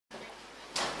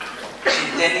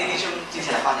间弟兄进起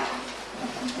来发言。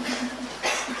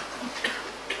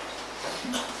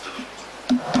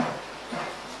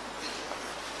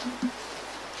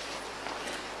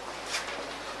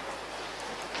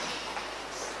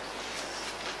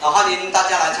欢迎大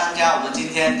家来参加我们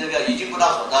今天这个渔具布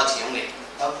道所的启用礼。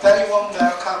A very warm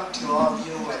welcome to all of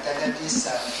you attending this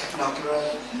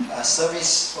inaugural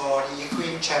service for the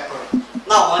Equine Chapel.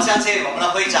 那我们相信我们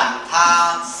的会长，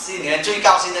他心里面最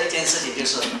高兴的一件事情就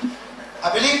是 I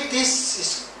believe this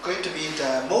is going to be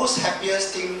the most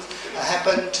happiest thing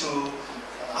happen to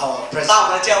our 当我 president.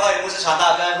 们的教会牧师传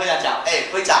道跟会长讲，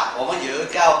会长，我们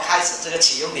要开始这个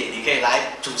启用礼，你可以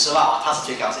来主持吧，他是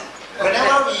最高兴的。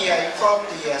Whenever we inform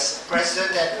the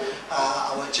president that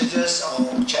our churches are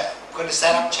going to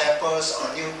set up chapels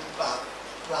or new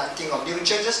planting of new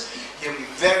churches, he'll be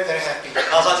very, very happy.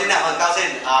 说今天我们很高兴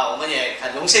我们也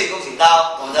很荣幸恭请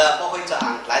到我们的副会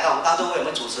长来到我们当中为我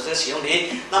们主持这个启用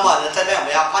礼。那么这边我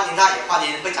们要欢迎他，也欢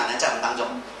迎会长呢在我们当中。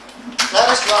Let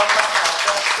us welcome our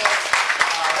president,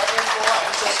 Reverend Paul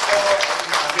and Mrs. Paul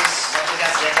and Miss. 这段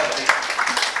时间交给会长。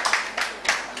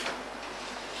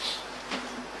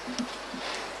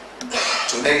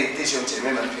主内弟兄姐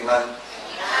妹们平安。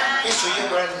Peace to you,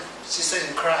 brothers and sisters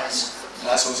in Christ.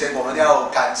 首先我们要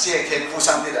感谢天父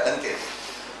上帝的恩典。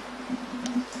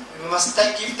We must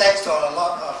give thanks to our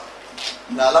Lord.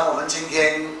 让我们今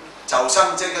天早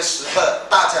上这个时刻，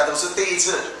大家都是第一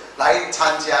次来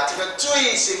参加这个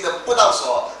最新的布道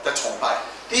所的崇拜。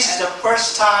This is the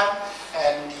first time,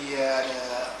 and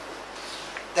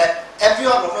that every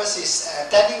one of us is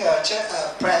attending a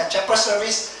chapel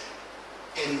service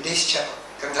in this chapel.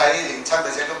 刚才领唱的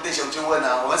这个弟兄就问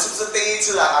我们是不是第一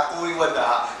次他故意问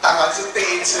的当然是第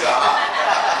一次So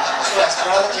as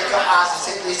Brother Jacob asked, he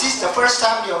said, "Is this the first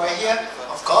time you are here?"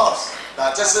 Of course.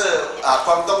 这是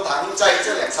广东堂在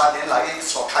这2-3年来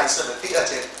所开设的第2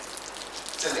间，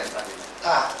这2-3年。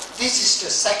This is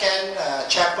the second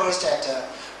chapels that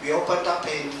we opened up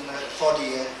for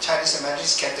the Chinese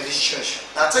Methodist Catholic Church.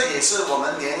 这也是我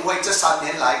们年会这3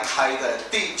年来开的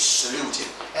第16间。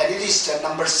And it is the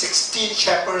number 16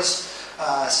 chapels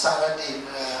started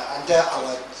under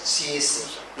our CAC.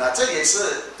 这也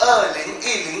是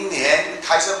2010年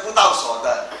开设布道所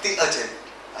的第2间。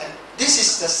And this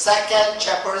is the second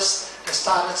chapels that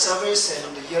started service in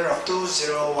the year of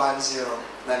 2010.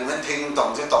 你们听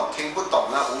懂就懂，听不懂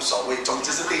那无所谓，总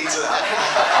之是第一次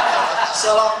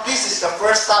So this is the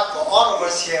first time for all of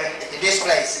us here in this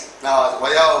place. 我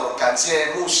要感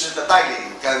谢牧师的带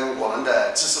领，跟我们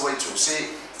的知识会主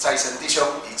席再生弟兄，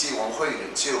以及我们会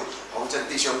领袖洪正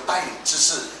弟兄带领知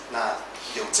识，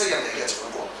有这样的一个成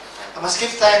果。I must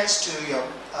give thanks to your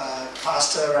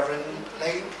pastor, Reverend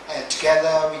Ling, and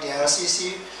together with the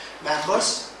LCC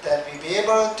members, that we be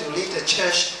able to lead the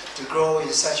church to grow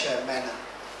in such a manner.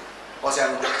 我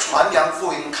想传扬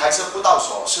福音、开设布道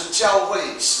所是教会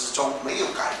始终没有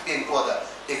改变过的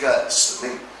一个使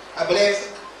命。I believe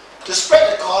to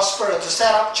spread the gospel, to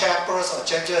set up chapels or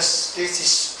churches, this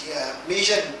is the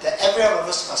mission that every one of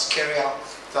us must carry out.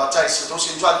 在使徒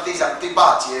行传第3、第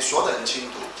8节说得很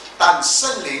清楚，但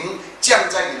圣灵降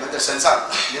在你们的身上，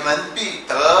你们必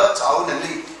得着能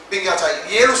力，并要在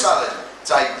耶路撒冷、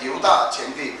在犹大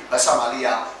全地和撒玛利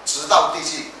亚，直到地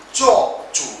极，做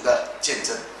主的见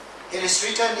证。It is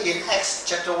written in Acts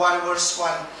chapter 1 verse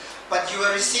 1, "But you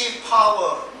will receive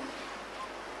power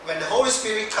when the Holy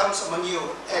Spirit comes among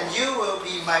you, and you will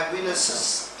be my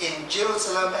witnesses in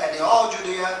Jerusalem and in all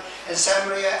Judea and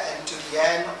Samaria and to the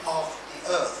end of the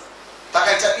earth." 大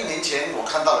概在1年前，我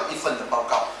看到了一份的报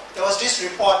告。There was this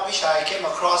report which I came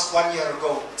across 1 year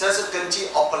ago. 这是根据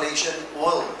Operation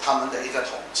World 他们的一个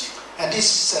统计。And this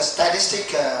is a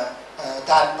statistic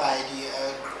done by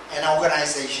an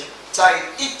organization. 在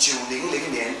1900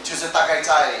年，就是大概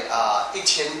在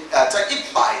在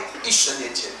110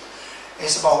年前。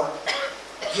It's about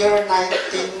year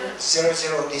 1900. It's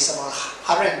about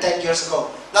 110 years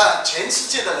ago. 那全世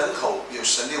界的人口有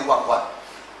16万。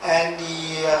And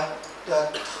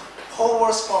the whole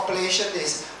world's population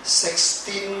is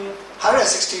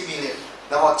 160 million.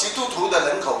 那么基督徒的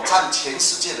人口占全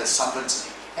世界的1/3。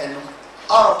And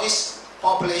out of this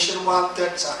population,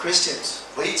 1/3 are Christians.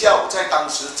 回教在当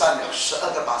时占了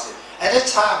12%。At that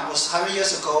time, was 100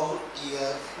 years ago,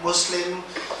 the Muslim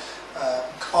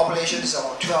population is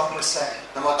about 12%.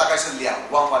 那么大概是2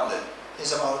万人。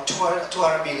It's about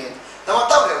 200 million. 那么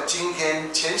到了今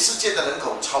天，全世界的人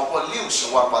口超过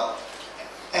60万。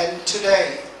And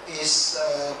today is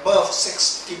above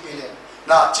 60 billion.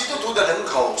 那基督徒的人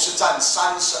口是占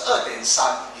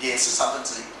32.3%，也是1/3。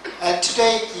And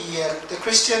today, the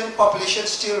Christian population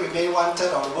still remain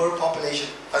 1/3 of the world population.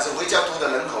 但是回教徒的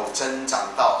人口增长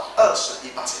到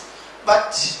21%。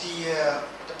But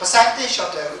the percentage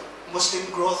of the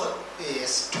Muslim growth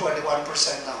is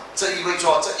 21% now. 这意味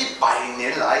着这100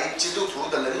年来基督徒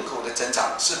的人口的增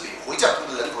长是比回教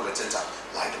徒的人口的增长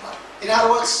来得慢。In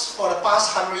other words, for the past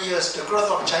 100 years, the growth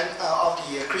of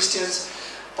the Christians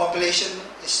population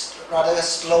is rather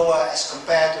slower as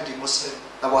compared to the Muslim.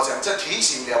 那我想这提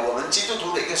醒了我们基督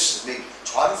徒的一个使命，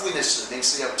传福音的使命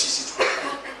是要继续传。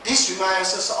This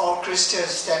reminds us all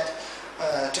Christians that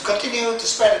to continue to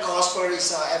spread the gospel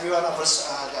is every one of us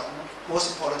the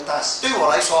most important task. 对我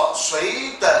来说，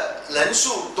谁的人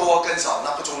数多跟少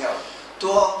那不重要。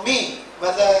To me,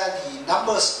 whether the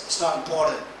numbers is not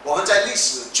important. 我们在历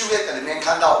史旧约的里面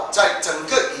看到，在整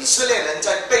个以色列人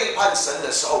在背叛神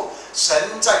的时候，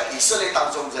神在以色列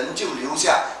当中仍旧留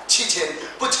下7000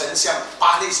不曾向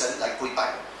巴力神来跪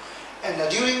拜。And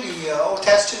during the Old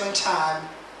Testament time,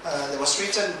 there was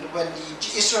written when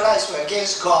the Israelites were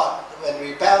against God, when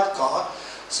rebelled God,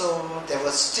 so there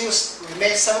was still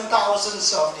remained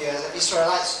 7,000 of the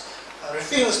Israelites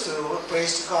refused to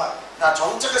praise to God. 那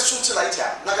从这个数字来讲，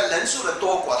那个人数的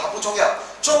多寡它不重要，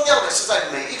重要的是在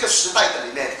每一个时代的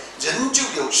里面，仍旧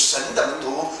有神的门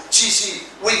徒继续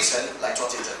为神来做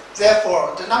见证。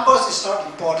Therefore, the numbers is not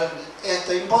important.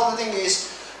 The important thing is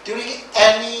during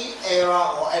any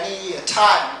era or any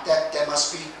time that there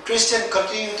must be Christian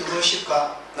continue to worship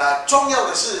God. 那重要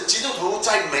的是基督徒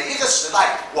在每一个时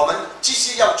代，我们继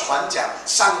续要传讲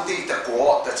上帝的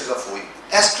国的这个福音。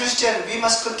As Christian, we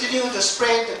must continue to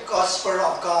spread the gospel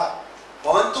of God.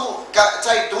 我们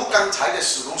在读刚才的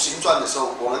使徒行传的时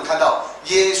候，我们看到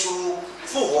耶稣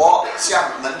复活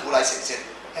向门徒来显现。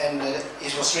And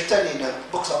it was written in the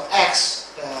books of Acts.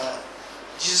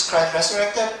 Jesus Christ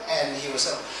resurrected, and he was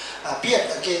appeared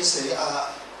against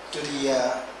to the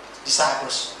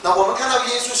disciples. 那我们看到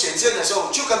耶稣显现的时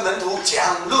候，就跟门徒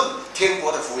讲论天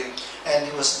国的福音。And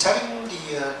he was telling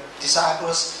the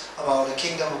disciples about the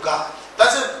kingdom of God. 但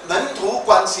是门徒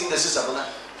关心的是什么呢？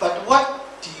 But what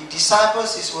the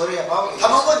disciples is worried about is, 他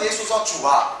们问耶稣说：“主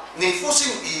啊，你复兴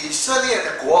以色列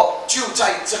的国就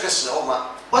在这个时候吗？”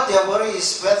 what they are worried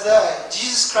is whether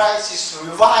Jesus Christ is to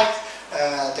revive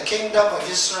the kingdom of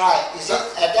Israel. Is it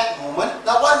at that moment?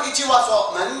 那换一句话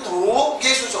说，门徒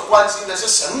耶稣所关心的是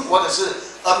神国的事，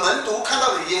而门徒看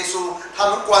到的耶稣，他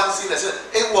们关心的是：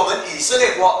我们以色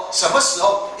列国什么时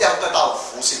候要得到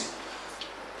复兴？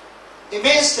 It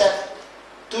means that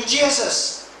to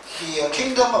Jesus, the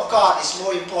kingdom of God is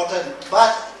more important,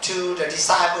 but to the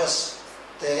disciples,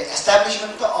 the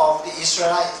establishment of the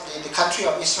Israelites, the country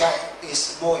of Israel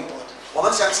is more important. 我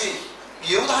们相信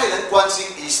犹太人关心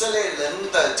以色列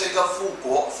人的这个复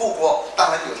国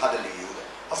当然有他的理由的。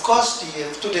Of course,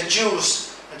 to the Jews,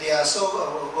 they are so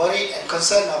worried and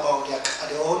concerned about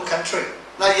their own country.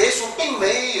 那耶稣并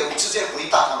没有直接回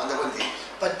答他们的问题，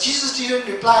 But Jesus didn't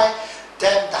reply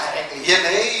them directly, 也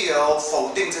没有否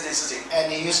定这件事情。 and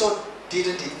he also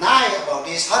didn't deny about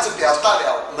this. 他只表达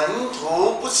了门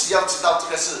徒不需要知道这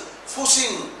个事，复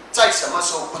兴在什么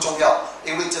时候不重要，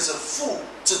因为这是父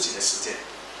自己的时间。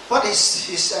What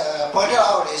is pointed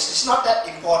out is it's not that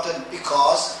important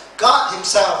because God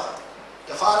Himself,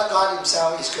 the Father God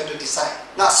Himself, is going to decide.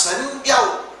 那神要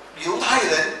犹太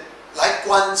人来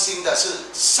关心的是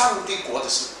上帝国的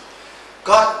事。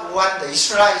 God wants the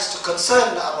Israelites to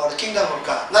concern about the kingdom of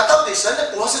God. 那到底神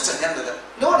的国是怎样的呢？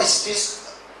 Notice this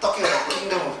talking about the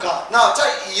kingdom of God. 那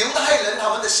在犹太人他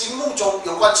们的心目中，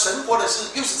有关神国的事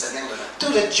又是怎样的呢？ To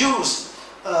the Jews,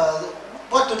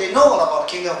 what do they know about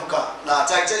the kingdom of God? 那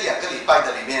在这2个礼拜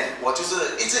的里面，我就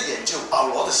是一直研究保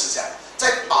罗的思想。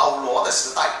在保罗的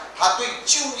时代，他对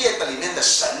旧约的里面的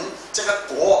神这个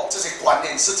国这些观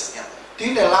念是怎样的？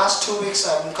 During the last 2 weeks,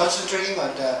 I'm concentrating on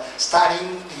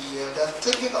studying the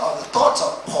thinking or the thoughts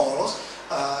of Paul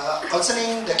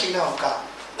concerning the kingdom of God.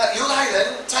 那犹太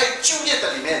人在旧约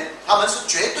的里面，他们是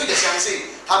绝对的相信，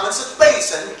他们是被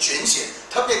神拣选、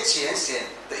特别拣选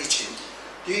的一群。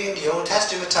 During the Old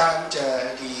Testament time,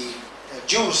 the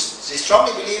Jews, they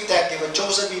strongly believed that they were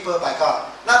chosen people by God.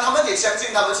 那他们也相信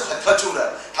他们是很特殊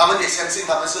的，他们也相信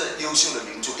他们是优秀的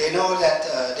民族。 They know that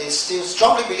they still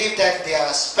strongly believe that they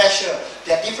are special,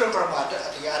 they are different from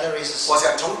the other races. 我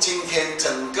想从今天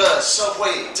整个社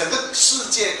会、整个世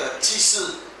界的祭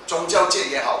祀、宗教界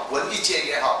也好、文艺界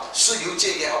也好、石油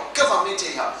界也好、各方面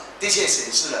界也好，的确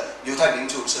显示了犹太民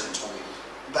族是很聪明的。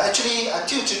 But actually,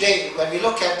 until today, when we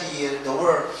look at the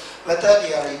world, whether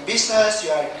you are in business,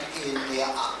 you are in the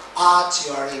arts,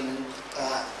 you are in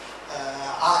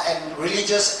and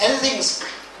religious, anything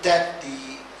that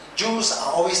the Jews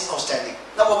are always outstanding.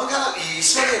 那我们看到以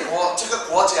色列国这个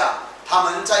国家，他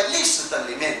们在历史的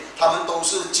里面，他们都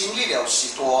是经历了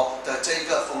许多的这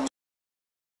个丰